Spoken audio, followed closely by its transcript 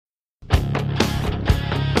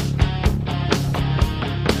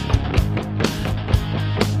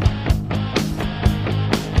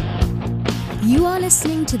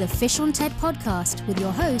listening to the Fish on TED podcast with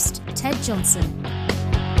your host, Ted Johnson.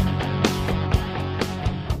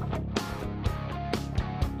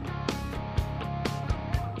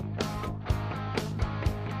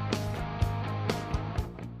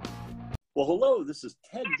 Well, hello, this is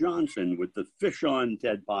Ted Johnson with the Fish on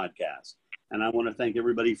TED podcast, and I want to thank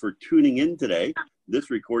everybody for tuning in today. This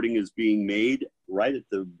recording is being made right at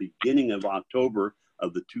the beginning of October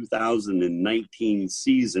of the 2019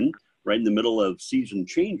 season, right in the middle of season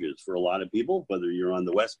changes for a lot of people, whether you're on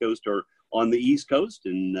the West Coast or on the East Coast,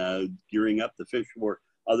 and gearing up the fish for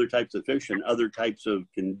other types of fish and other types of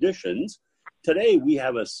conditions. Today, we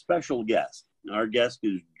have a special guest. Our guest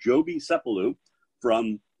is Joby Sepelu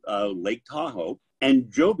from Lake Tahoe,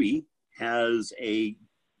 and Joby has a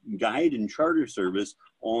guide and charter service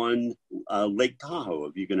on Lake Tahoe,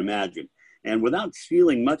 if you can imagine. And without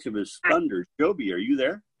stealing much of his thunder, Joby, are you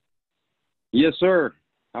there? Yes, sir.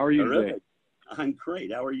 How are you Terrific. today? I'm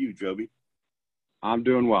great. How are you, Joby? I'm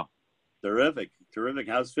doing well. Terrific.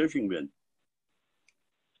 How's fishing been?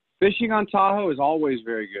 Fishing on Tahoe is always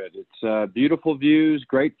very good. It's beautiful views,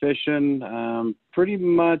 great fishing, pretty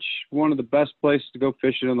much one of the best places to go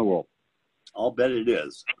fishing in the world. I'll bet it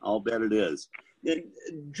is.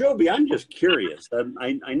 Joby, I'm just curious.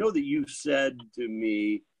 I know that you said to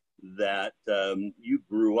me that you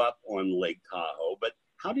grew up on Lake Tahoe, but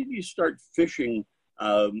how did you start fishing,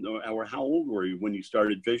 or how old were you when you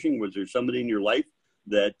started fishing? Was there somebody in your life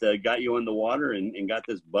that got you on the water and got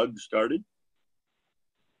this bug started?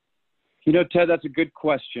 You know, Ted, that's a good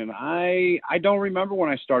question. I don't remember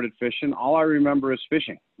when I started fishing. All I remember is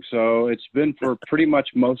fishing. So it's been for pretty much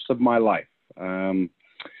most of my life. I'm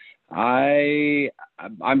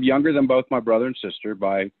younger than both my brother and sister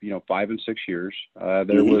by, 5 and 6 years.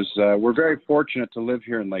 We're very fortunate to live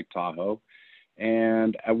here in Lake Tahoe.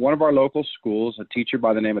 And at one of our local schools, a teacher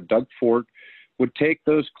by the name of Doug Fort would take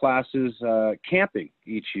those classes camping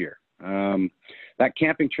each year. That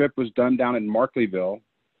camping trip was done down in Markleyville.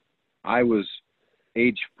 I was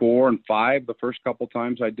age 4 and 5 the first couple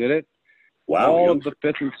times I did it. Wow. All of the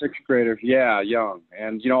 5th and 6th graders, young.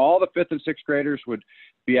 And, all the 5th and 6th graders would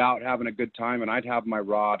be out having a good time, and I'd have my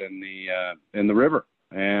rod in the river.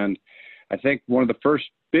 And I think one of the first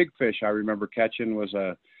big fish I remember catching was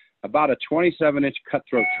about a 27-inch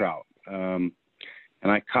cutthroat trout. And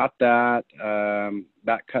I caught that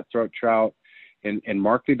cutthroat trout in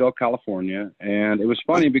Markleyville, California. And it was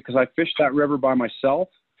funny because I fished that river by myself.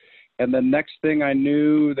 And the next thing I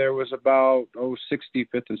knew, there was about 60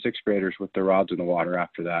 5th and 6th graders with their rods in the water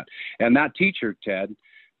after that. And that teacher, Ted,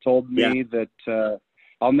 told me that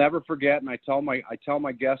I'll never forget, and I tell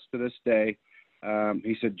my guests to this day,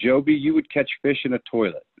 he said, Joby, you would catch fish in a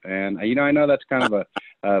toilet. And, I know that's kind of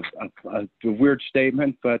a weird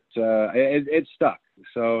statement, but it stuck.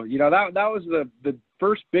 So, that was the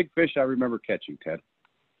first big fish I remember catching, Ted.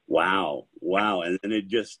 Wow. And it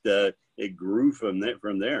just, it grew from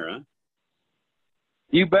there, huh?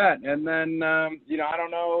 You bet. And then, I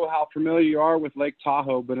don't know how familiar you are with Lake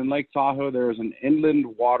Tahoe, but in Lake Tahoe, there is an inland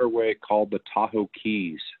waterway called the Tahoe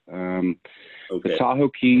Keys. The Tahoe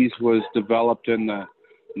Keys was developed in the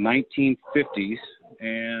 1950s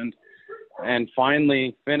and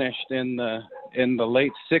finally finished in the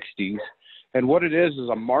late 60s. And what it is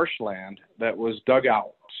a marshland that was dug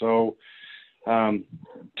out. So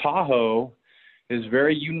Tahoe is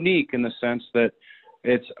very unique in the sense that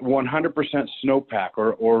it's 100% snowpack,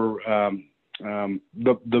 or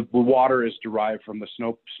the water is derived from the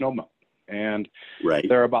snowmelt. And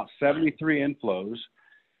there are about 73 inflows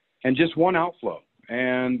and just one outflow.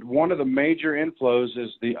 And one of the major inflows is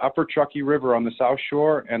the Upper Truckee River on the South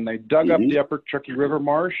Shore, and they dug up the Upper Truckee River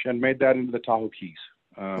marsh and made that into the Tahoe Keys.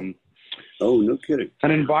 No kidding. An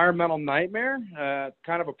environmental nightmare,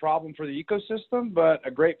 kind of a problem for the ecosystem, but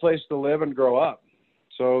a great place to live and grow up.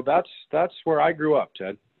 So that's where I grew up,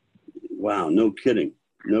 Ted. Wow, no kidding.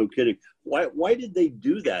 Why did they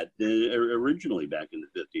do that originally back in the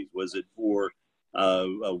 50s? Was it for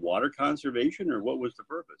water conservation, or what was the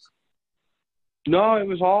purpose? No, it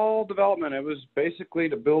was all development. It was basically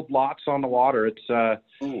to build lots on the water. It's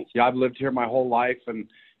I've lived here my whole life, and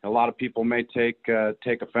a lot of people may take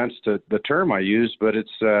offense to the term I use, but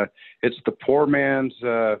it's the poor man's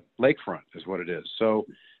lakefront is what it is. So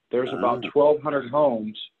there's about 1,200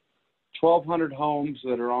 homes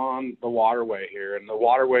that are on the waterway here, and the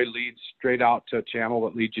waterway leads straight out to a channel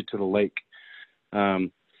that leads you to the lake.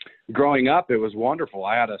 Growing up, it was wonderful.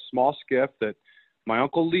 I had a small skiff that my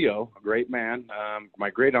Uncle Leo, a great man, my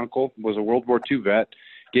great uncle was a World War II vet,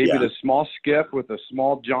 gave me this small skiff with a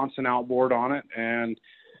small Johnson outboard on it, and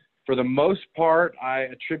for the most part, I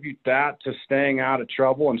attribute that to staying out of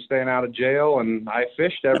trouble and staying out of jail. And I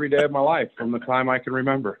fished every day of my life from the time I can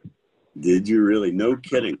remember. Did you really? No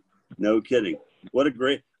kidding. No kidding. What a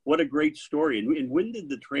great story. And when did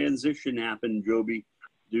the transition happen, Joby,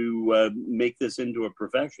 to make this into a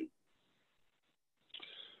profession?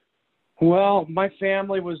 Well, my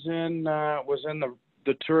family was in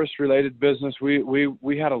the tourist related business.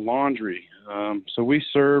 We had a laundry. So we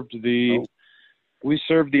served the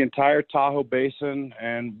entire Tahoe Basin,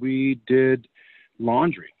 and we did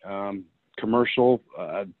laundry, commercial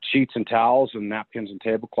sheets and towels and napkins and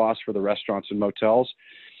tablecloths for the restaurants and motels.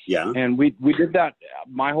 Yeah. And we did that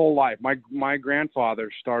my whole life. My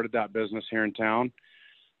grandfather started that business here in town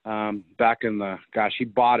back in he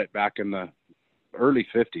bought it back in the early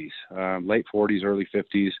 50s, late 40s, early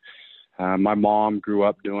 50s. My mom grew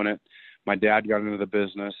up doing it. My dad got into the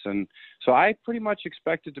business. And so I pretty much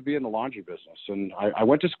expected to be in the laundry business. And I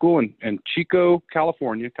went to school in Chico,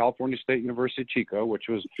 California State University, Chico, which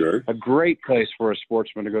was a great place for a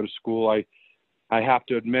sportsman to go to school. I have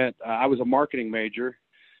to admit, I was a marketing major,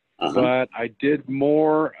 but I did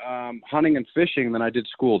more hunting and fishing than I did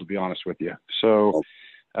school, to be honest with you. So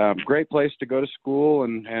great place to go to school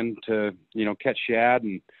and to, catch shad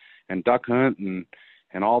and duck hunt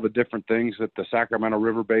and all the different things that the Sacramento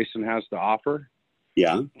River Basin has to offer.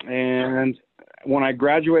 Yeah. And when I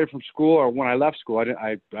graduated from school, or when I left school,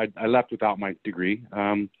 I left without my degree.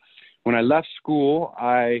 When I left school,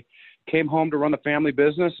 I came home to run the family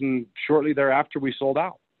business, and shortly thereafter we sold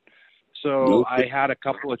out. So I had a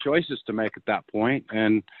couple of choices to make at that point.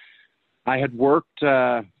 And I had worked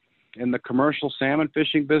in the commercial salmon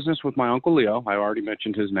fishing business with my Uncle Leo. I already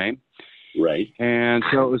mentioned his name. Right. And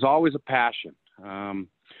so it was always a passion.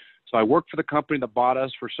 So I worked for the company that bought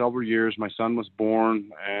us for several years. My son was born,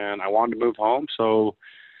 and I wanted to move home. So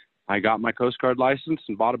I got my Coast Guard license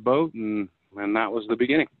and bought a boat, and that was the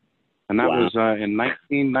beginning. And that was in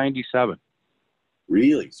 1997.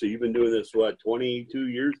 Really? So you've been doing this, 22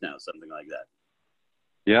 years now, something like that?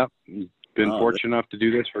 Yep. Been fortunate enough to do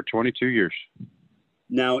this for 22 years.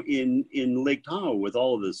 Now, in Lake Tahoe, with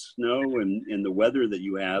all of the snow and the weather that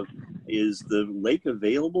you have, is the lake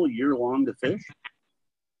available year-long to fish?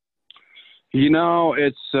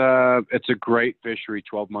 It's a great fishery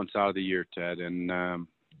 12 months out of the year, Ted. And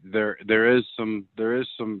there is some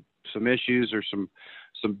issues or some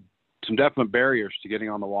definite barriers to getting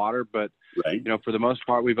on the water, but for the most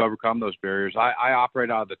part, we've overcome those barriers. I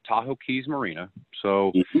operate out of the Tahoe Keys Marina.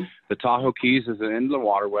 So the Tahoe Keys is an inland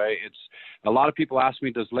waterway. A lot of people ask me,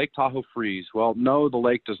 does Lake Tahoe freeze? Well, no, the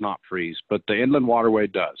lake does not freeze, but the inland waterway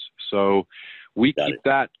does. So we keep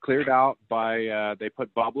that cleared out by, they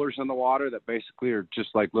put bubblers in the water that basically are just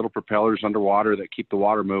like little propellers underwater that keep the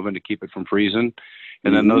water moving to keep it from freezing.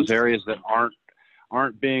 And then those areas that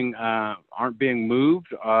aren't being moved,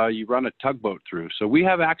 you run a tugboat through. So we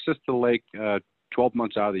have access to the lake 12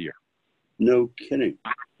 months out of the year. No kidding.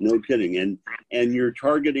 And you're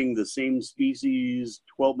targeting the same species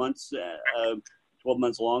 12 months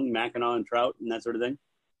long, Mackinaw and trout and that sort of thing?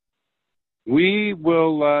 We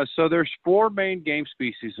will, so there's 4 main game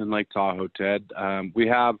species in Lake Tahoe, Ted. We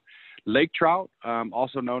have lake trout,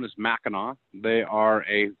 also known as Mackinaw. They are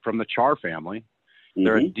from the char family.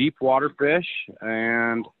 They're a deep water fish,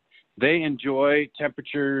 and they enjoy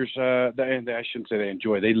temperatures. I shouldn't say they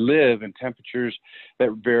enjoy. They live in temperatures that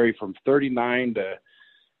vary from 39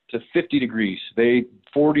 to 50 degrees.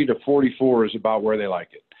 40 to 44 is about where they like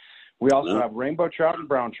it. We also have rainbow trout and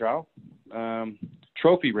brown trout,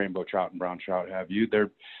 trophy rainbow trout and brown trout.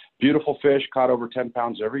 They're beautiful fish, caught over 10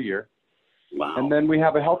 pounds every year. Wow. And then we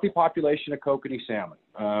have a healthy population of kokanee salmon.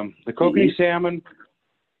 The kokanee salmon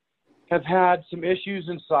have had some issues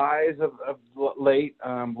in size of late.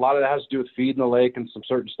 A lot of that has to do with feeding the lake and some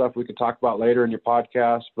certain stuff we could talk about later in your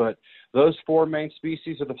podcast. But those 4 main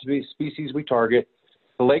species are the species we target.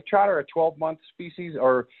 The lake trout are a 12-month species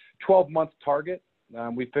or 12-month target.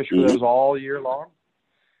 We fish for those all year long.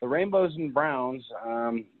 The rainbows and browns,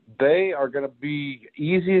 they are going to be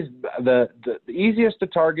the easiest to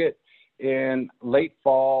target in late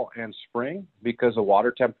fall and spring because of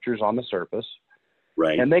water temperatures on the surface.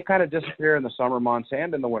 Right. And they kind of disappear in the summer months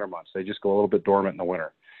and in the winter months. They just go a little bit dormant in the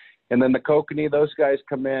winter. And then the kokanee, those guys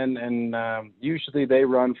come in, and usually they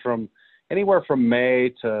run from anywhere from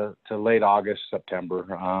May to late August, September.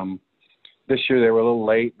 This year they were a little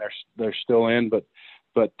late. They're still in, but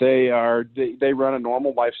they run a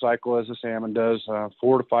normal life cycle as a salmon does,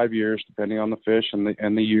 4 to 5 years, depending on the fish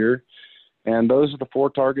and the year. And those are the 4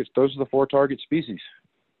 targets. Those are the 4 target species.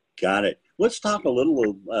 Got it. Let's talk a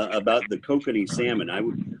little about the kokanee salmon. I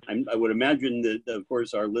would imagine that, of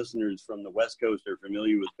course, our listeners from the West Coast are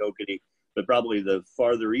familiar with kokanee, but probably the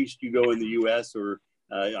farther east you go in the U.S. or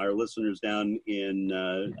our listeners down in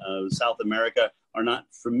South America are not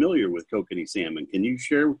familiar with kokanee salmon. Can you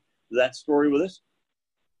share that story with us?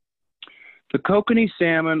 The kokanee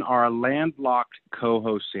salmon are a landlocked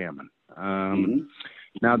coho salmon.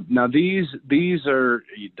 Now these are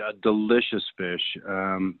a delicious fish.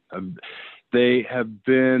 They have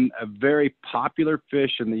been a very popular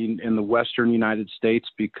fish in the Western United States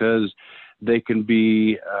because they can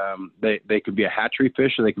be they can be a hatchery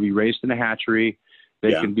fish, or they can be raised in a hatchery.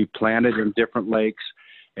 They can be planted in different lakes,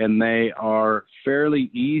 and they are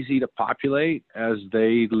fairly easy to populate as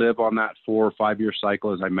they live on that 4 or 5 year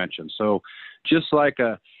cycle, as I mentioned. So just like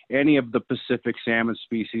any of the Pacific salmon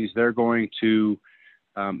species, they're going to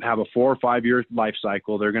have a 4 or 5 year life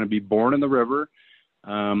cycle. They're going to be born in the river,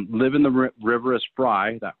 live in the river as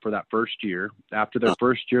fry for that first year. After their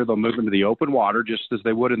first year, they'll move into the open water, just as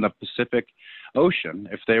they would in the Pacific Ocean.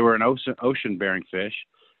 If they were an ocean-bearing fish,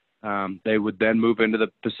 they would then move into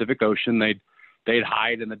the Pacific Ocean. They'd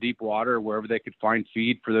hide in the deep water wherever they could find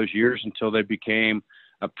feed for those years until they became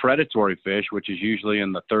a predatory fish, which is usually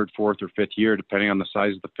in the 3rd, 4th, or 5th year, depending on the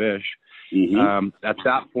size of the fish. At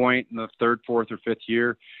that point, in the 3rd, 4th, or 5th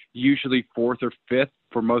year, usually 4th or 5th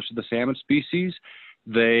for most of the salmon species,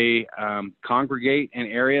 they congregate in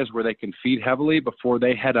areas where they can feed heavily before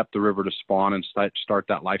they head up the river to spawn and start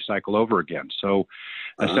that life cycle over again. So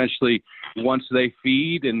essentially, once they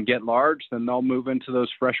feed and get large, then they'll move into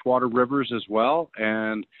those freshwater rivers as well,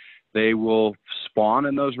 and they will spawn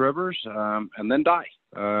in those rivers and then die.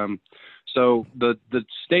 So the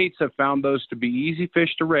states have found those to be easy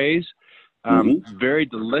fish to raise, very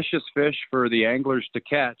delicious fish for the anglers to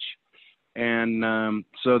catch. And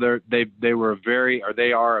so they are a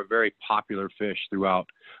very popular fish throughout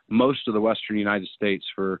most of the Western United States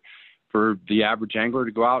for the average angler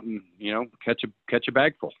to go out and catch a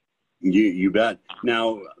bagful. You bet.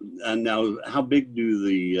 Now how big do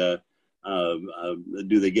they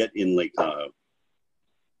get in Lake Tahoe?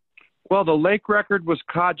 Well, the lake record was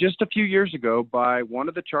caught just a few years ago by one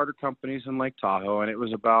of the charter companies in Lake Tahoe, and it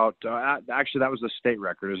was about actually that was the state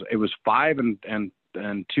record. It was 5 5.25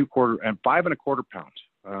 pounds.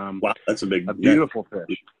 Wow, that's a beautiful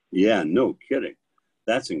fish. Yeah, no kidding.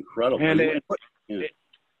 That's incredible. And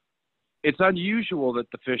it's unusual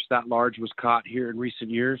that the fish that large was caught here in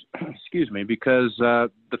recent years. Excuse me, because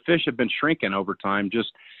the fish have been shrinking over time.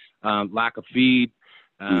 Just lack of feed.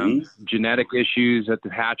 Genetic issues at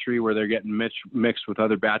the hatchery where they're getting mixed with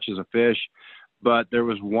other batches of fish. But there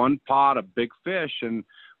was one pot of big fish, and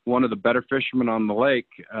one of the better fishermen on the lake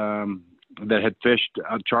that had fished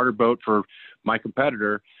a charter boat for my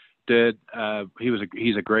competitor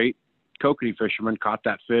he's a great kokanee fisherman, caught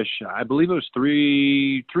that fish. I believe it was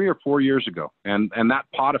three or 4 years ago. And that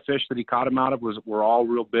pot of fish that he caught him out of were all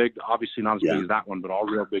real big, obviously not as big as that one, but all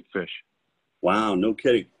real big fish. Wow, no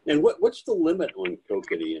kidding. And what's the limit on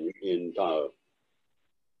kokanee in Tahoe?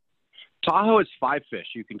 Tahoe is 5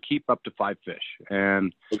 fish. You can keep up to 5 fish.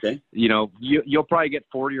 And, you'll probably get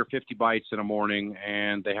 40 or 50 bites in a morning,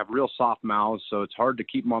 and they have real soft mouths, so it's hard to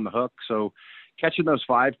keep them on the hook. So catching those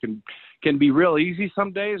 5 can be real easy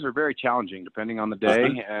some days or very challenging depending on the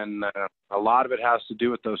day. And a lot of it has to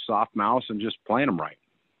do with those soft mouths and just playing them right.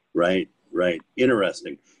 Right.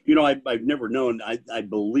 Interesting. I've never known, I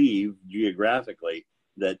believe geographically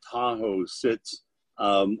that Tahoe sits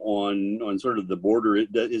on sort of the border,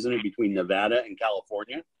 isn't it, between Nevada and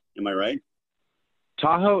California? Am I right?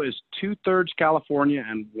 Tahoe is 2/3 California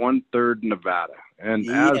and 1/3 Nevada. And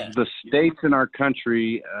as the states in our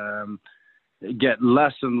country get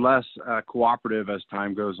less and less cooperative as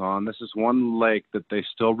time goes on, this is one lake that they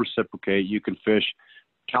still reciprocate. You can fish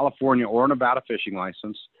California or Nevada fishing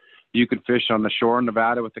license. You can fish on the shore in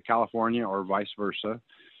Nevada with the California or vice versa.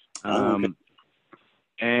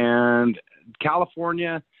 And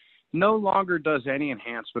California no longer does any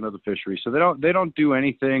enhancement of the fishery. So they don't do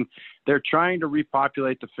anything. They're trying to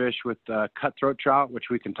repopulate the fish with cutthroat trout, which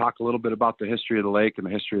we can talk a little bit about the history of the lake and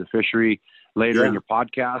the history of the fishery later in your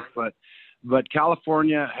podcast. But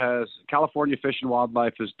California Fish and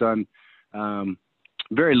Wildlife has done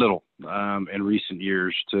very little in recent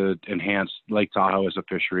years to enhance Lake Tahoe as a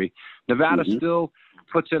fishery. Nevada still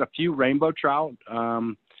puts in a few rainbow trout,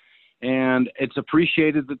 and it's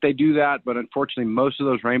appreciated that they do that. But unfortunately, most of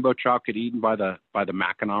those rainbow trout get eaten by the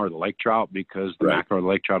Mackinaw or the lake trout, because the Mackinaw or the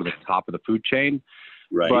lake trout are at the top of the food chain.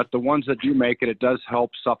 Right. But the ones that do make it does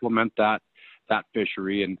help supplement that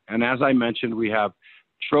fishery. And as I mentioned, we have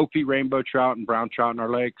trophy rainbow trout and brown trout in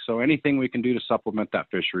our lake. So anything we can do to supplement that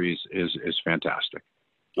fishery is fantastic.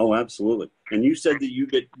 Oh, absolutely. And you said that you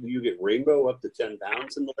get rainbow up to 10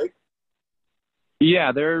 pounds in the lake?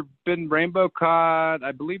 Yeah, there have been rainbow caught.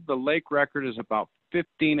 I believe the lake record is about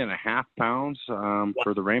 15.5 pounds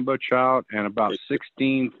for the rainbow trout, and about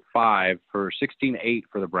 16.8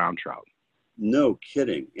 for the brown trout. No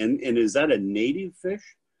kidding. And is that a native fish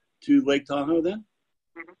to Lake Tahoe then?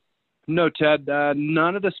 No, Ted.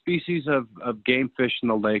 None of the species of game fish in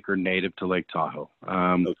the lake are native to Lake Tahoe.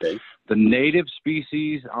 Okay. The native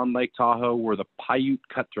species on Lake Tahoe were the Paiute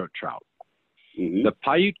cutthroat trout. Mm-hmm. The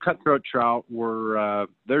Paiute cutthroat trout were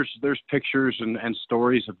there's pictures and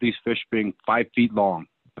stories of these fish being 5 feet long.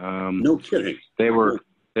 No kidding. They were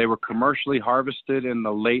commercially harvested in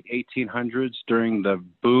the late 1800s during the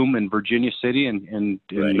boom in Virginia City in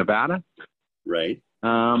Right. Nevada. Right.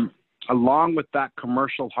 Along with that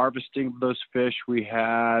commercial harvesting of those fish, we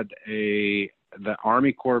had the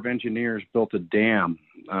Army Corps of Engineers built a dam.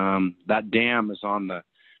 That dam is on the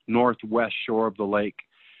northwest shore of the lake,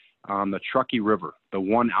 on the Truckee River, the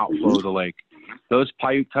one outflow of the lake. Those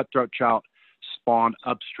Paiute cutthroat trout spawned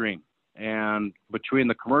upstream. And between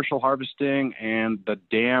the commercial harvesting and the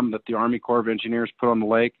dam that the Army Corps of Engineers put on the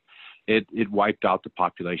lake, it wiped out the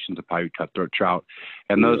populations of Paiute cutthroat trout.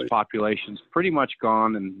 And those populations pretty much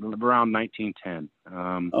gone in around 1910,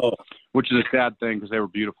 which is a sad thing because they were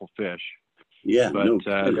beautiful fish. Yeah, but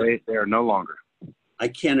they are no longer. I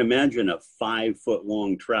can't imagine a 5 foot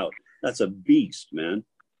long trout. That's a beast, man.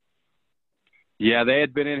 Yeah, they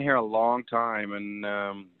had been in here a long time,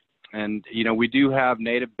 and you know, we do have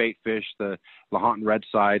native bait fish, the Lahontan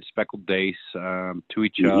redside, speckled dace, tui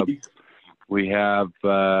chub. We have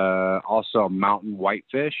also mountain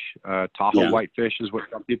whitefish, Tahoe whitefish is what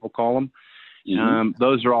some people call them. Mm-hmm.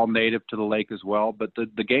 Those are all native to the lake as well, but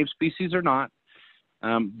the game species are not.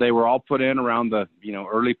 They were all put in around the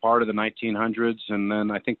early part of the 1900s, and then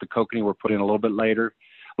I think the kokanee were put in a little bit later,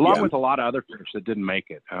 along with a lot of other fish that didn't make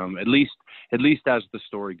it. At least as the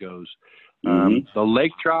story goes. The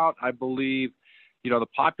lake trout, I believe, the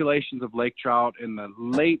populations of lake trout in the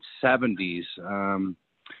late 70s.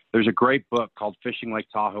 There's a great book called Fishing Lake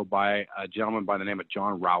Tahoe by a gentleman by the name of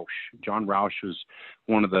John Roush. John Roush was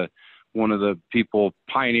one of the people,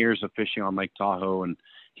 pioneers of fishing on Lake Tahoe, and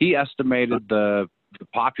he estimated the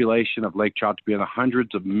population of lake trout to be in the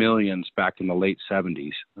hundreds of millions back in the late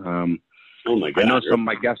 70s. Oh my God! I know some of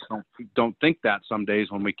my guests don't think that some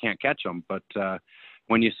days when we can't catch them, but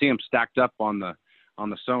when you see them stacked up on the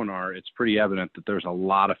sonar, it's pretty evident that there's a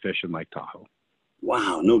lot of fish in Lake Tahoe.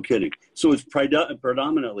 Wow, no kidding. So it's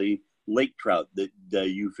predominantly lake trout that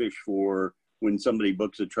you fish for when somebody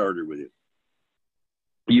books a charter with you?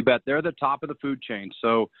 You bet. They're the top of the food chain.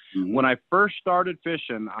 So when I first started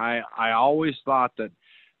fishing, I always thought that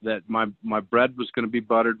my bread was going to be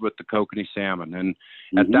buttered with the kokanee salmon. And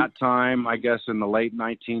at that time, I guess in the late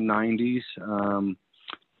 1990s,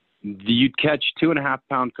 you'd catch 2.5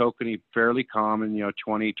 pound kokanee fairly common,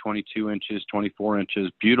 20, 22 inches, 24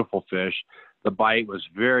 inches, beautiful fish. The bite was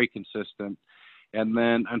very consistent. And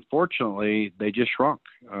then, unfortunately, they just shrunk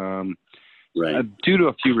due to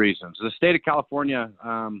a few reasons. The state of California,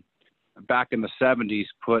 back in the 70s,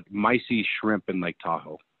 put mysis shrimp in Lake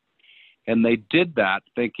Tahoe. And they did that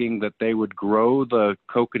thinking that they would grow the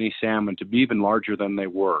kokanee salmon to be even larger than they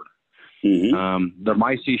were. The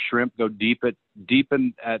mysis shrimp go deep in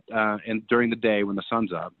during the day when the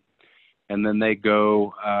sun's up, and then they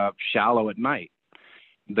go shallow at night.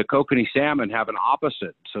 The kokanee salmon have an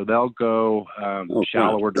opposite, so they'll go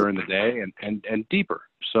shallower during the day and deeper.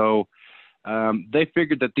 So they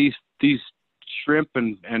figured that these shrimp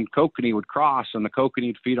and kokanee would cross, and the kokanee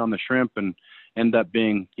would feed on the shrimp and end up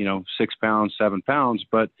being 6 pounds, 7 pounds,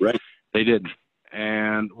 but they didn't.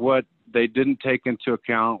 And what they didn't take into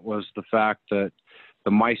account was the fact that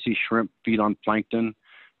the mysis shrimp feed on plankton,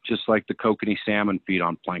 just like the kokanee salmon feed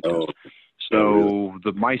on plankton. So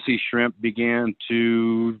the mysis shrimp began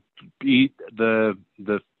to eat the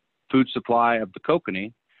food supply of the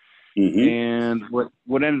kokanee. And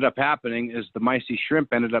what ended up happening is the mysis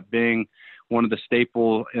shrimp ended up being one of the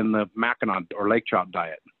staple in the Mackinac or lake trout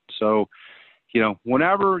diet. So,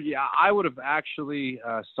 whenever, I would have actually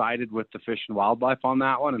sided with the Fish and Wildlife on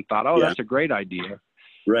that one and thought, that's a great idea.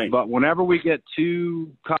 Right. But whenever we get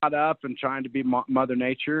too caught up in trying to be Mother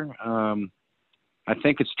Nature, I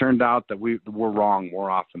think it's turned out that we're wrong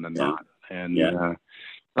more often than not. And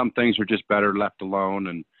some things are just better left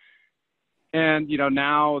alone. And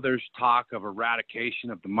now there's talk of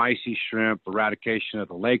eradication of the mysis shrimp, eradication of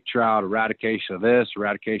the lake trout, eradication of this,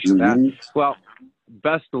 eradication of that. Well,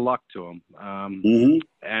 best of luck to them. Mm-hmm.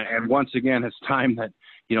 And once again, it's time that,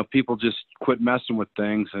 people just quit messing with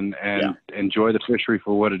things and enjoy the fishery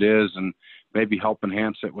for what it is, and maybe help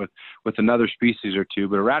enhance it with another species or two.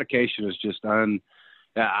 But eradication is just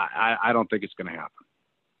I don't think it's going to happen.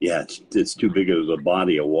 Yeah, it's too big of a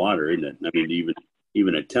body of water, isn't it? I mean,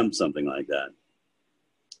 even attempt something like that.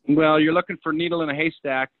 Well, you're looking for needle in a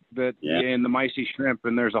haystack in the mysi shrimp,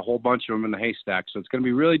 and there's a whole bunch of them in the haystack. So it's going to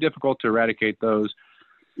be really difficult to eradicate those.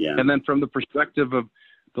 Yeah. And then from the perspective of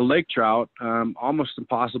the lake trout, almost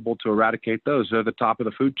impossible to eradicate those. They're the top of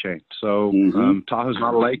the food chain. So Tahoe's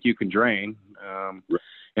not a lake you can drain.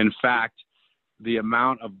 In fact, the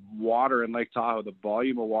amount of water in Lake Tahoe, the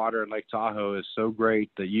volume of water in Lake Tahoe is so great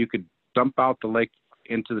that you could dump out the lake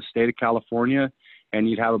into the state of California, and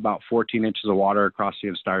you'd have about 14 inches of water across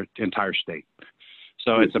the entire state.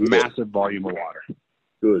 So it's a massive volume of water.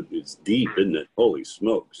 Good. It's deep, isn't it? Holy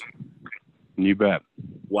smokes. You bet.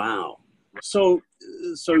 Wow. So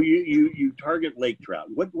you target lake trout.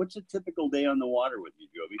 What's a typical day on the water with you,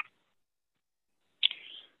 Joby?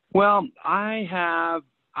 Well,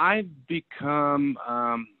 I've become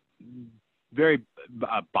very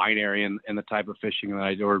binary in the type of fishing that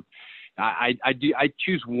I do. Or I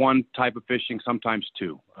choose one type of fishing, sometimes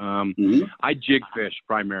two. I jig fish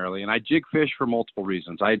primarily, and I jig fish for multiple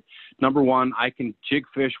reasons. Number one, I can jig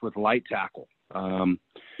fish with light tackle.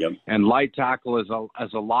 And light tackle is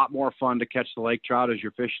a lot more fun to catch the lake trout as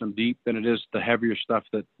you're fishing them deep than it is the heavier stuff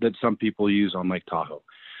that some people use on Lake Tahoe.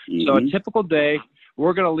 So a typical day,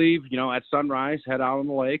 we're going to leave, at sunrise, head out on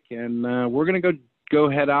the lake, and we're going to go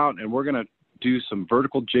head out, and we're going to do some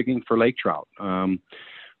vertical jigging for lake trout.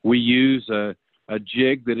 We use a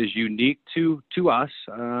jig that is unique to us.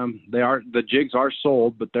 The jigs are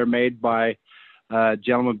sold, but they're made by a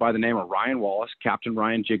gentleman by the name of Ryan Wallace, Captain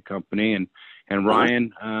Ryan Jig Company, and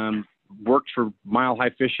Ryan worked for Mile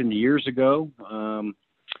High Fishing years ago.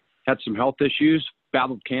 Had some health issues,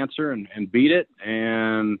 battled cancer, and beat it,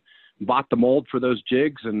 and bought the mold for those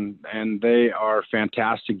jigs, and they are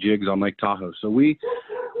fantastic jigs on Lake Tahoe. So we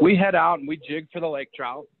head out and we jig for the lake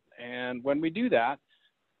trout, and when we do that,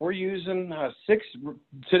 we're using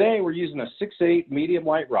today we're using a 6/8 medium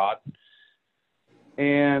light rod,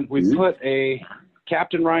 and we put a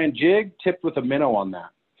Captain Ryan jig tipped with a minnow on that.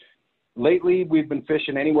 Lately, we've been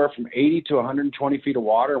fishing anywhere from 80 to 120 feet of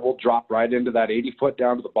water. We'll drop right into that 80 foot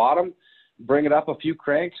down to the bottom, bring it up a few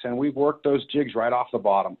cranks, and we've worked those jigs right off the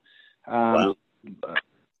bottom. Wow.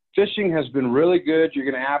 Fishing has been really good. You're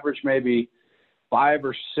going to average maybe 5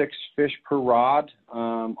 or 6 fish per rod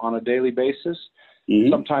on a daily basis.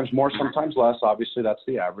 Sometimes more, sometimes less. Obviously, that's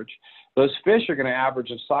the average. Those fish are going to average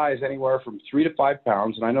in size anywhere from 3 to 5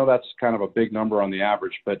 pounds, and I know that's kind of a big number on the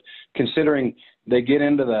average, but considering they get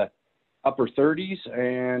into the upper 30s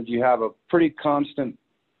and you have a pretty constant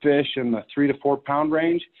fish in the 3 to 4 pound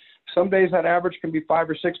range, some days that average can be 5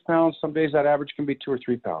 or 6 pounds. Some days that average can be 2 or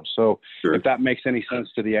 3 pounds. So if that makes any sense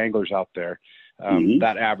to the anglers out there,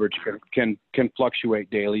 that average can fluctuate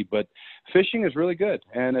daily, but fishing is really good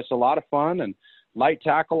and it's a lot of fun, and light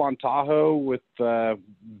tackle on Tahoe with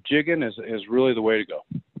jigging is really the way to go.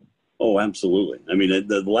 Oh, absolutely. I mean,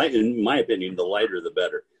 the light, in my opinion, the lighter the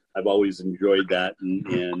better. I've always enjoyed that,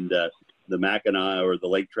 and the Mackinac or the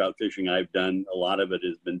lake trout fishing I've done, a lot of it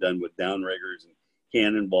has been done with downriggers and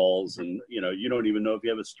cannonballs, and you don't even know if you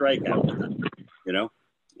have a strike after that.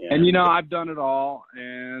 And I've done it all,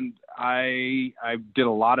 and I did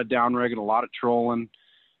a lot of downrigging, a lot of trolling.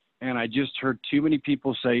 And I just heard too many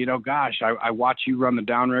people say, gosh, I watch you run the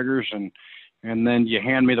downriggers and then you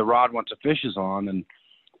hand me the rod once a fish is on. And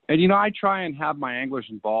I try and have my anglers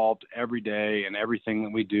involved every day in everything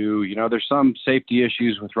that we do. There's some safety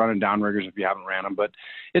issues with running downriggers if you haven't ran them, but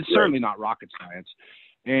it's certainly not rocket science.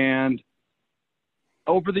 And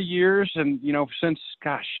over the years and, since,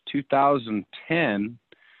 2010,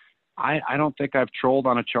 I don't think I've trolled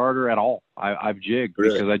on a charter at all. I've jigged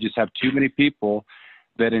because I just have too many people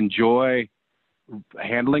that enjoy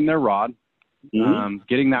handling their rod,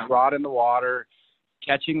 getting that rod in the water,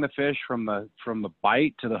 catching the fish from the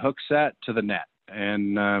bite to the hook set to the net.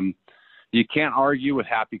 And you can't argue with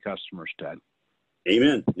happy customers, Ted.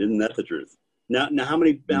 Amen. Isn't that the truth? Now how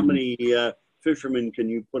many fishermen can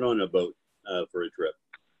you put on a boat for a trip?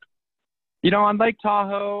 On Lake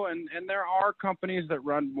Tahoe, and there are companies that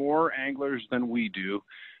run more anglers than we do,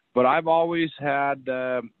 but I've always had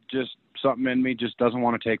just something in me just doesn't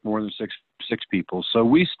want to take more than six people. So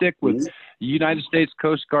we stick with United States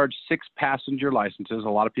Coast Guard 6-passenger licenses. A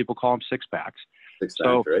lot of people call them 6-packs.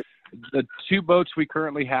 So right? The 2 boats we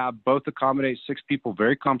currently have both accommodate 6 people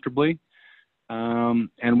very comfortably.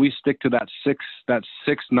 And we stick to that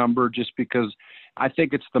six number just because I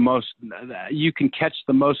think it's the most, you can catch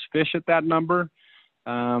the most fish at that number.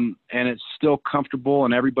 And it's still comfortable,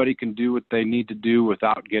 and everybody can do what they need to do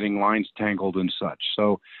without getting lines tangled and such.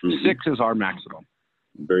 So 6 is our maximum.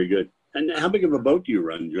 Very good. And how big of a boat do you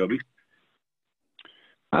run, Joby?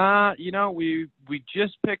 We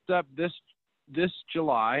just picked up this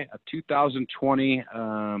July a 2020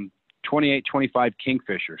 28-25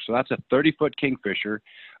 Kingfisher. So that's a 30-foot Kingfisher,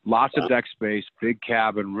 lots of deck space, big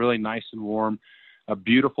cabin, really nice and warm, a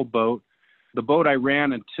beautiful boat. The boat I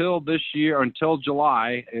ran until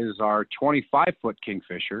July is our 25-foot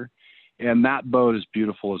Kingfisher, and that boat is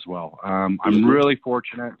beautiful as well. I'm really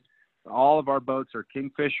fortunate. All of our boats are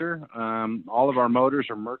Kingfisher. All of our motors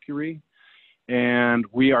are Mercury, and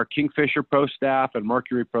we are Kingfisher Pro Staff and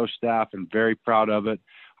Mercury Pro Staff, and very proud of it.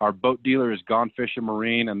 Our boat dealer is Gone Fishing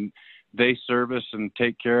Marine, and they service and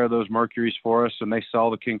take care of those Mercuries for us, and they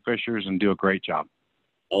sell the Kingfishers and do a great job.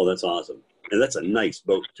 Oh, that's awesome. And that's a nice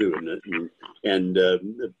boat too. And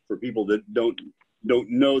for people that don't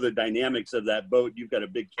know the dynamics of that boat, you've got a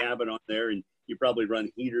big cabin on there, and you probably run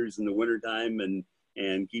heaters in the wintertime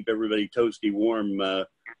and keep everybody toasty warm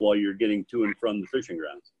while you're getting to and from the fishing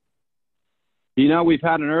grounds. We've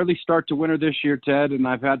had an early start to winter this year, Ted, and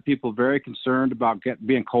I've had people very concerned about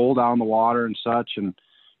being cold out on the water and such, and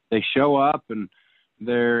they show up and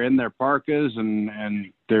they're in their parkas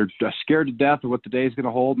and they're scared to death of what the day's going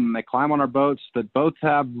to hold, and they climb on our boats that both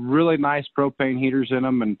have really nice propane heaters in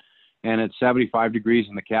them, and it's 75 degrees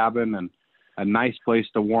in the cabin and a nice place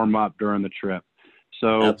to warm up during the trip.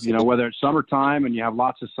 So, Absolutely. Whether it's summertime and you have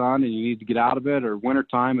lots of sun and you need to get out of it, or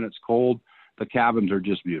wintertime and it's cold, the cabins are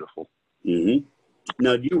just beautiful. Mm-hmm.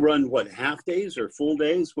 Now, do you run half days or full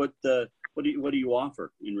days? What do you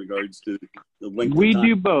offer in regards to the length? We of time?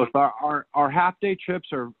 do both. Our half day trips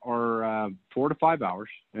are 4 to 5 hours,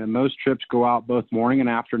 and those trips go out both morning and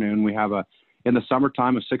afternoon. We have in the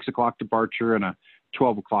summertime a 6 o'clock departure and a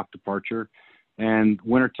 12 o'clock departure, and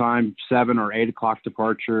wintertime 7 or 8 o'clock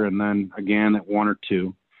departure, and then again at 1 or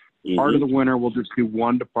 2. Mm-hmm. Part of the winter we'll just do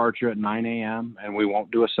one departure at 9 a.m. and we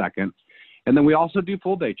won't do a second. And then we also do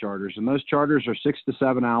full day charters, and those charters are 6 to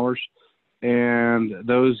 7 hours, and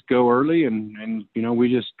those go early, and we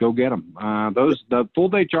just go get them. The full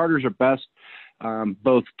day charters are best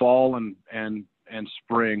both fall and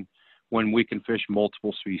spring, when we can fish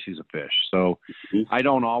multiple species of fish. So I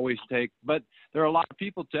don't always but there are a lot of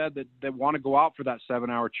people, Ted, that want to go out for that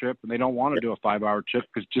 7-hour trip, and they don't want to do a 5-hour trip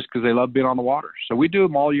because they love being on the water. So we do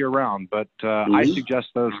them all year round, but I suggest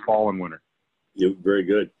those fall and winter. Yeah, very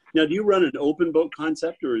good. Now, do you run an open boat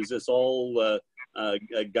concept, or is this all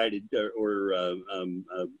guided or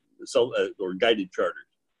guided charters?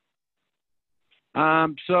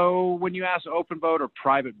 So when you ask open boat or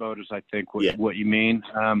private boat is, I think, what you mean.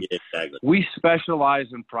 Yeah, exactly. We specialize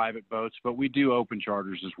in private boats, but we do open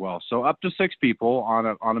charters as well. So up to 6 people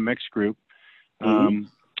on a mixed group. And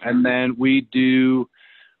then we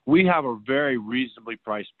have a very reasonably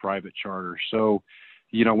priced private charter. So,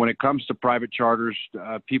 when it comes to private charters,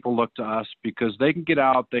 people look to us because they can get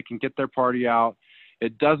out, they can get their party out.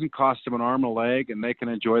 It doesn't cost them an arm and a leg, and they can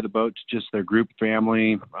enjoy the boat to just their group,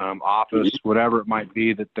 family, office, whatever it might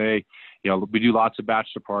be that they, we do lots of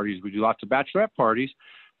bachelor parties. We do lots of bachelorette parties.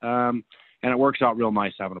 And it works out real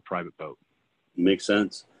nice having a private boat. Makes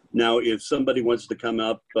sense. Now, if somebody wants to come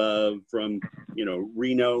up from,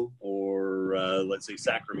 Reno or let's say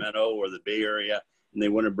Sacramento or the Bay Area, and they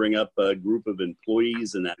want to bring up a group of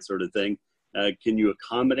employees and that sort of thing, can you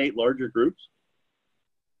accommodate larger groups?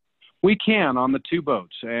 We can on the 2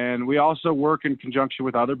 boats, and we also work in conjunction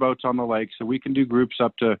with other boats on the lake, so we can do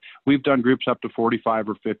we've done groups up to 45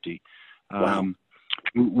 or 50. Wow.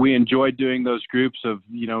 We enjoy doing those groups of,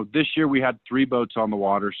 this year we had 3 boats on the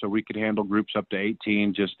water, so we could handle groups up to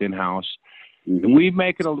 18 just in-house. Mm-hmm. And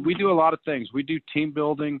we do a lot of things. We do team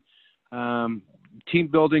building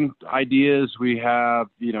ideas. We have,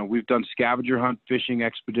 we've done scavenger hunt fishing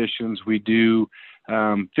expeditions. We do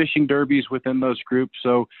fishing derbies within those groups.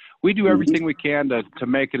 So we do everything we can to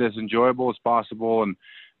make it as enjoyable as possible. And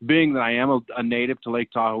being that I am a native to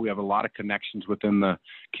Lake Tahoe, we have a lot of connections within the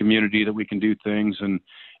community that we can do things, and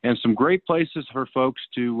some great places for folks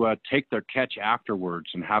to take their catch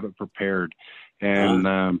afterwards and have it prepared.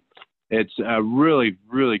 And it's a really,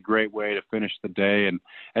 really great way to finish the day. And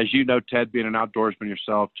as you know, Ted, being an outdoorsman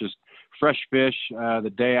yourself, just fresh fish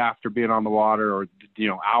the day after being on the water, or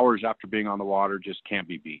hours after being on the water, just can't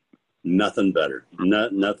be beat. Nothing better.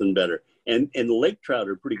 Nothing better. And the lake trout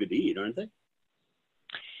are pretty good to eat, aren't they?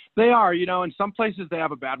 They are. In some places they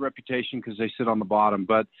have a bad reputation because they sit on the bottom.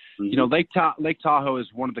 But, Lake Tahoe is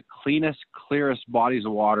one of the cleanest, clearest bodies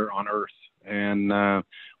of water on Earth. And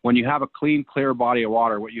when you have a clean, clear body of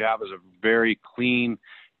water, what you have is a very clean,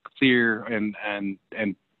 clear, and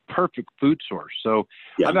perfect food source. So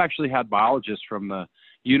Yeah. I've actually had biologists from the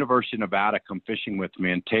University of Nevada come fishing with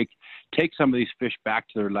me and take some of these fish back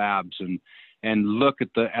to their labs and look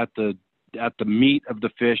at the meat of the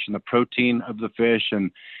fish and the protein of the fish.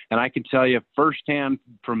 And I can tell you firsthand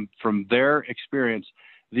from their experience,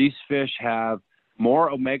 these fish have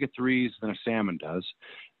more omega-3s than a salmon does.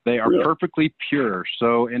 They are Really? perfectly pure.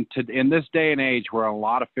 So in this day and age where a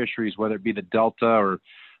lot of fisheries, whether it be the Delta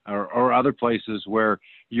or other places where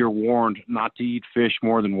you're warned not to eat fish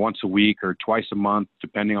more than once a week or twice a month,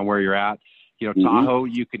 depending on where you're at. Tahoe,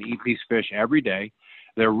 you can eat these fish every day.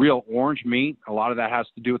 They're real orange meat. A lot of that has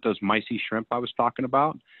to do with those micey shrimp I was talking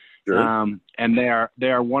about. Sure. And they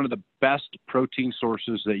are one of the best protein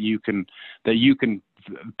sources that you can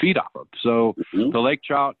feed off of. So the lake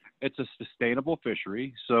trout, it's a sustainable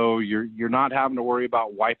fishery. So you're not having to worry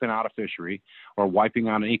about wiping out a fishery or wiping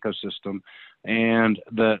out an ecosystem. And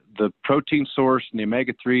the protein source and the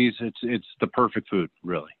omega-3s, it's the perfect food,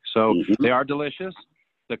 really. So they are delicious.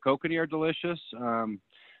 The kokanee are delicious.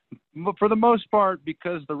 But for the most part,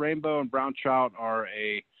 because the rainbow and brown trout are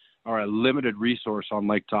a limited resource on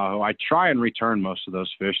Lake Tahoe, I try and return most of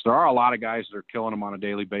those fish. There are a lot of guys that are killing them on a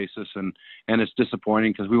daily basis, and it's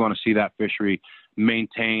disappointing because we want to see that fishery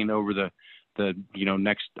maintained over the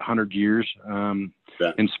next 100 years,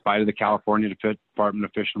 in spite of the California Department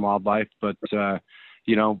of Fish and Wildlife. But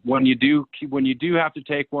when you do have to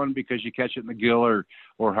take one because you catch it in the gill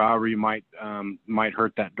or however you might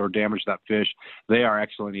hurt that or damage that fish, they are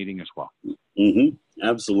excellent eating as well.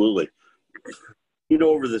 Absolutely.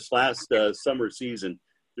 Over this last summer season,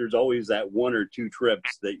 there's always that one or two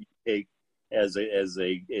trips that you take as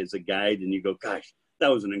a guide, and you go, "Gosh, that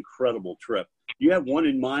was an incredible trip." Do you have one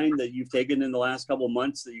in mind that you've taken in the last couple of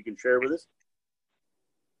months that you can share with us?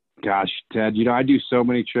 Gosh, Ted, I do so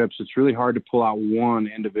many trips. It's really hard to pull out one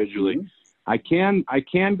individually. I can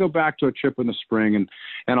go back to a trip in the spring,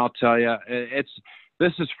 and I'll tell you,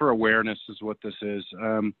 this is for awareness is what this is.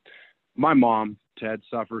 My mom, Ted,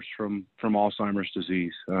 suffers from Alzheimer's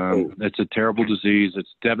disease. It's a terrible disease.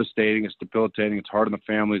 It's devastating. It's debilitating. It's hard on the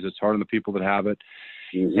families. It's hard on the people that have it.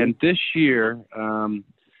 And this year,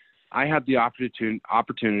 I had the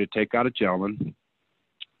opportunity to take out a gentleman,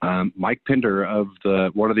 Mike Pinder of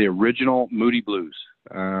one of the original Moody Blues.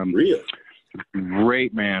 Really?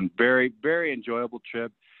 Great man. Very, very enjoyable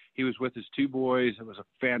trip. He was with his two boys. It was a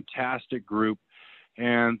fantastic group.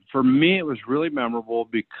 And for me, it was really memorable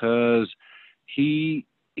because he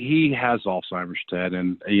has Alzheimer's, Ted.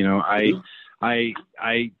 And,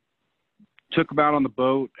 I took him out on the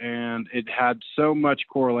boat, and it had so much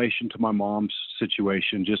correlation to my mom's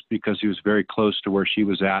situation just because he was very close to where she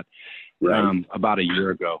was at about a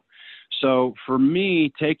year ago. So for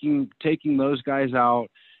me, taking those guys out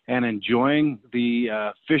and enjoying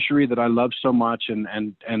the fishery that I love so much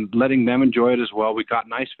and letting them enjoy it as well. We caught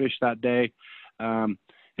nice fish that day.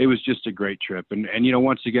 It was just a great trip. And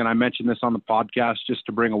once again, I mentioned this on the podcast just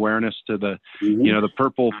to bring awareness to the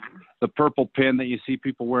purple pin that you see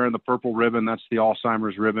people wearing, the purple ribbon, that's the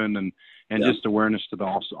Alzheimer's ribbon, and just awareness to the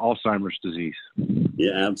Alzheimer's disease.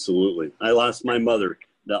 Yeah, absolutely. I lost my mother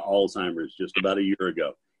to Alzheimer's just about a year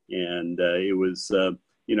ago. And it was,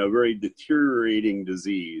 very deteriorating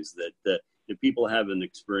disease that if people haven't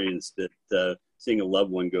experienced it, seeing a loved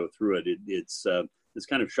one go through it, it's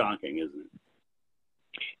kind of shocking, isn't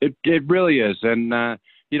it? It really is. And, I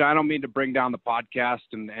don't mean to bring down the podcast,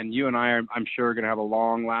 and you and I are, I'm sure, going to have a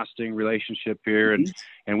long-lasting relationship here,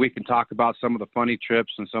 and we can talk about some of the funny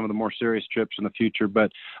trips and some of the more serious trips in the future.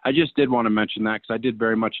 But I just did want to mention that because I did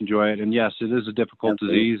very much enjoy it. And, yes, it is a difficult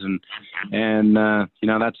disease, and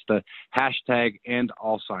that's the hashtag end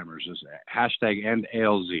Alzheimer's, is hashtag end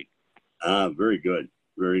ALZ. Very good.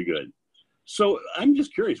 Very good. So I'm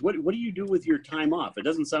just curious, what do you do with your time off? It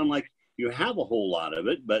doesn't sound like you have a whole lot of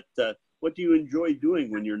it, but what do you enjoy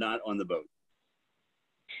doing when you're not on the boat?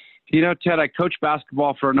 Ted, I coached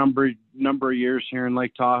basketball for a number of years here in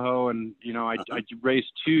Lake Tahoe, and I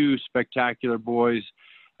raised two spectacular boys.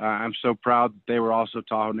 I'm so proud that they were also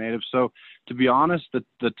Tahoe natives. So to be honest,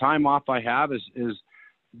 the time off I have is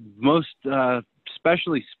most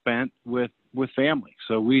especially spent with family.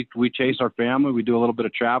 So we chase our family. We do a little bit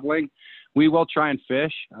of traveling. We will try and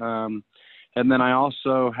fish. And then I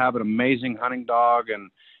also have an amazing hunting dog,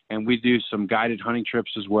 and we do some guided hunting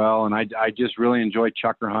trips as well. And I just really enjoy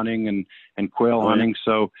chukar hunting and quail hunting.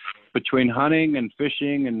 So between hunting and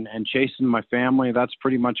fishing and chasing my family, that's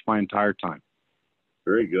pretty much my entire time.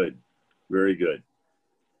 Very good. Very good.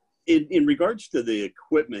 In regards to the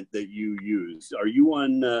equipment that you use, are you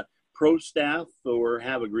on pro staff or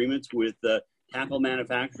have agreements with tackle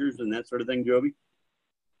manufacturers and that sort of thing, Joby?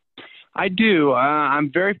 I do.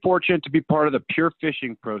 I'm very fortunate to be part of the Pure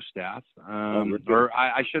Fishing Pro staff, or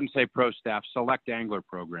I shouldn't say pro staff, Select Angler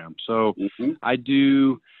program. So I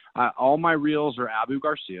do, all my reels are Abu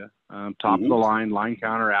Garcia, top of the line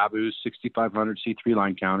counter Abu's 6500 C3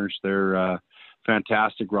 line counters. They're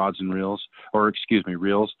fantastic rods and reels,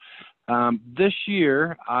 reels. This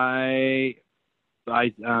year I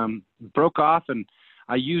broke off and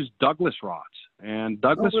I used Douglas rods, and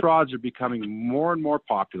Douglas rods are becoming more and more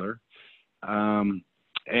popular.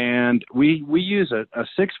 And we use a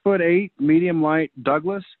 6'8" medium light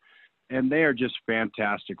Douglas, and they are just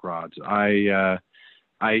fantastic rods. I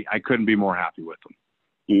couldn't be more happy with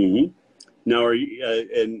them. Now, are you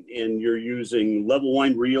and you're using level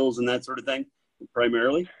wind reels and that sort of thing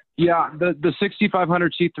primarily? Yeah, the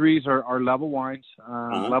 6500 C3s are level winds,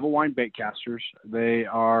 level wind bait casters. They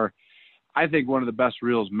are, I think, one of the best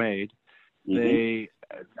reels made.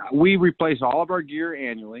 We replace all of our gear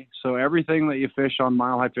annually, so everything that you fish on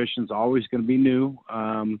Mile High Fishing is always going to be new.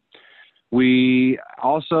 We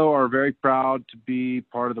also are very proud to be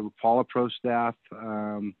part of the Rapala Pro staff,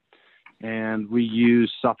 and we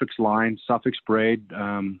use Suffix line, Suffix braid,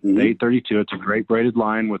 the 832. It's a great braided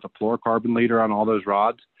line with a fluorocarbon leader on all those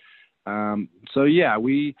rods. So yeah,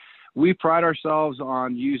 we pride ourselves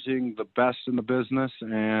on using the best in the business,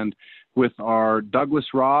 and with our Douglas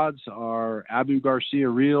rods, our Abu Garcia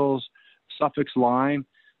reels, Suffix line,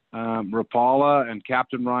 Rapala, and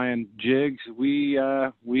Captain Ryan jigs, we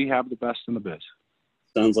have the best in the biz.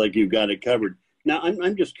 Sounds like you've got it covered. Now,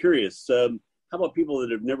 I'm just curious. How about people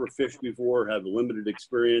that have never fished before, have limited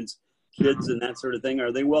experience, kids and that sort of thing?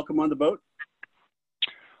 Are they welcome on the boat?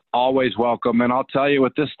 Always welcome. And I'll tell you,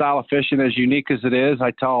 with this style of fishing, as unique as it is,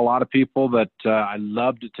 I tell a lot of people that I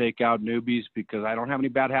love to take out newbies because I don't have any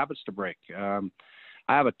bad habits to break. I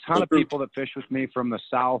have a ton of people that fish with me from the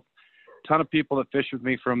South, ton of people that fish with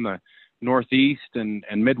me from the Northeast and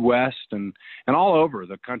Midwest and all over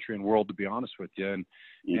the country and world, to be honest with you.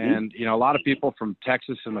 And you know, a lot of people from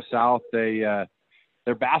Texas and the South, they're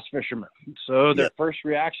bass fishermen. So their first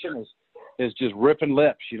reaction is just ripping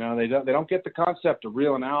lips. You know, they don't get the concept of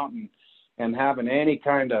reeling out and having any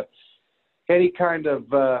kind of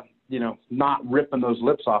you know, not ripping those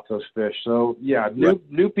lips off those fish. So yeah,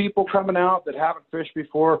 new people coming out that haven't fished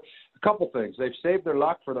before. A couple things: they've saved their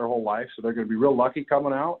luck for their whole life, so they're going to be real lucky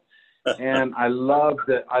coming out. And I love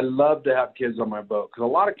to have kids on my boat, because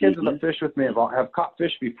a lot of kids that fish with me have caught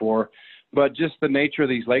fish before, but just the nature of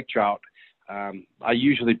these lake trout. I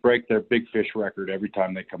usually break their big fish record every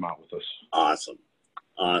time they come out with us.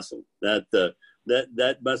 Awesome.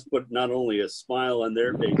 That must put not only a smile on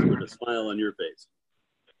their face, but a smile on your face.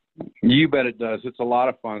 You bet it does. It's a lot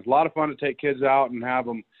of fun. It's a lot of fun to take kids out and have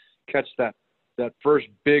them catch that first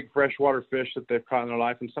big freshwater fish that they've caught in their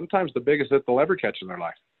life, and sometimes the biggest that they'll ever catch in their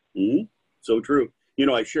life. So true. You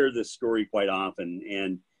know, I share this story quite often,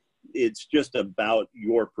 and it's just about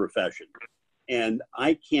your profession. And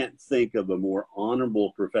I can't think of a more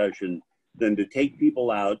honorable profession than to take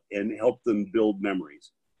people out and help them build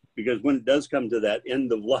memories. Because when it does come to that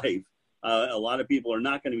end of life, a lot of people are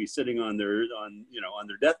not going to be sitting on their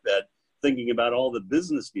deathbed thinking about all the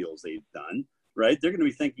business deals they've done, right? They're going to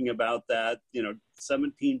be thinking about that,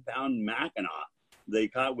 17-pound Mackinac they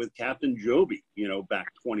caught with Captain Joby,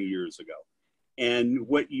 back 20 years ago. And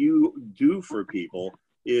what you do for people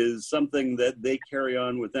is something that they carry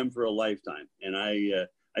on with them for a lifetime. And I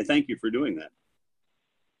thank you for doing that.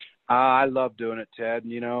 I love doing it, Ted.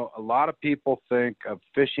 A lot of people think of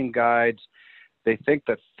fishing guides. They think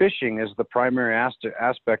that fishing is the primary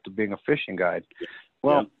aspect of being a fishing guide.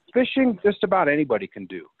 Well, fishing, just about anybody can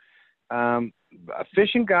do. A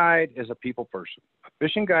fishing guide is a people person. A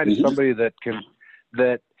fishing guide is somebody that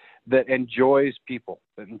enjoys people,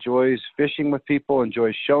 that enjoys fishing with people,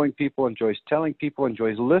 enjoys showing people, enjoys telling people,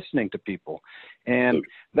 enjoys listening to people. And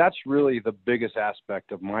that's really the biggest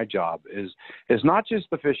aspect of my job is not just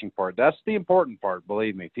the fishing part. That's the important part.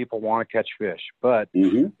 Believe me, people want to catch fish, but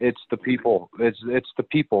it's the people. It's the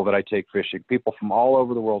people that I take fishing, people from all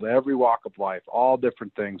over the world, every walk of life, all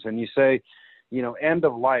different things. And you say, end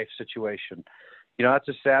of life situation, that's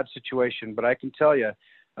a sad situation, but I can tell you,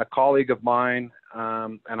 a colleague of mine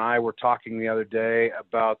and I were talking the other day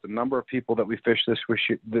about the number of people that we fished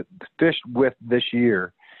with this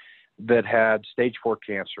year that had stage 4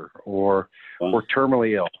 cancer or were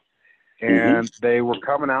terminally ill. And they were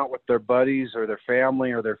coming out with their buddies or their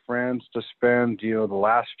family or their friends to spend, the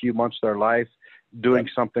last few months of their life doing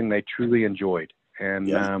something they truly enjoyed.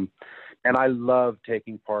 And I love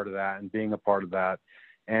taking part of that and being a part of that.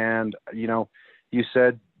 And, you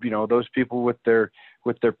said, those people with their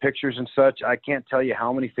pictures and such. I can't tell you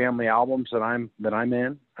how many family albums that I'm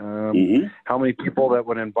in. How many people that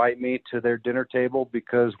would invite me to their dinner table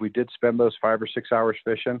because we did spend those 5 or 6 hours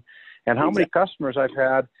fishing, and how many customers I've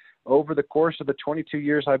had over the course of the 22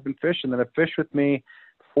 years I've been fishing that have fished with me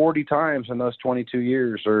 40 times in those 22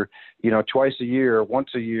 years, or twice a year,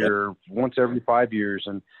 once a year, once every 5 years,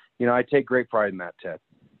 and I take great pride in that, Ted.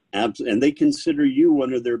 Absolutely, and they consider you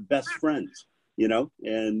one of their best friends.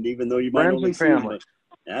 And even though you might only see them,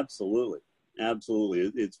 absolutely.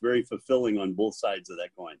 It's very fulfilling on both sides of that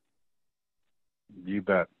coin. You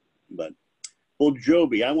bet. But, well,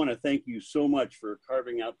 Joby, I want to thank you so much for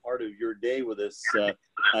carving out part of your day with us today.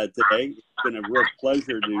 It's been a real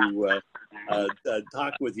pleasure to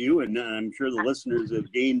talk with you, and I'm sure the listeners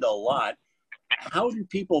have gained a lot. How do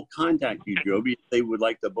people contact you, Joby, if they would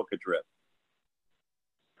like to book a trip?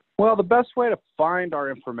 Well, the best way to find our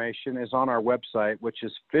information is on our website, which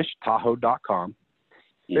is fishtahoe.com.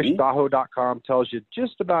 Fishtahoe.com tells you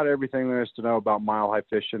just about everything there is to know about Mile High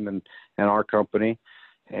Fishing and our company.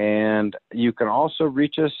 And you can also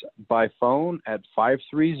reach us by phone at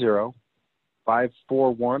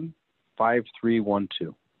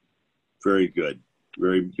 530-541-5312. Very good.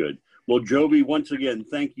 Very good. Well, Joby, once again,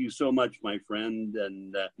 thank you so much, my friend,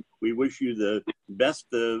 and we wish you the best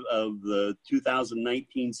of the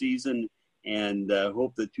 2019 season, and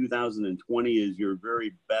hope that 2020 is your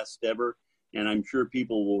very best ever. And I'm sure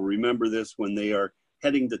people will remember this when they are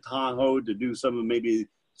heading to Tahoe to do some of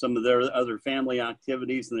their other family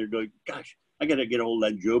activities, and they're going, gosh, I got to get a hold of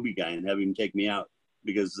that Joby guy and have him take me out,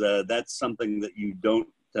 because that's something that you don't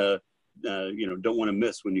want to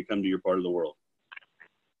miss when you come to your part of the world.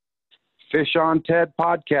 Fish on Ted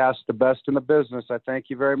podcast, the best in the business. I thank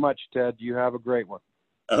you very much, Ted. You have a great one.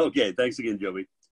 Okay. Thanks again, Joby.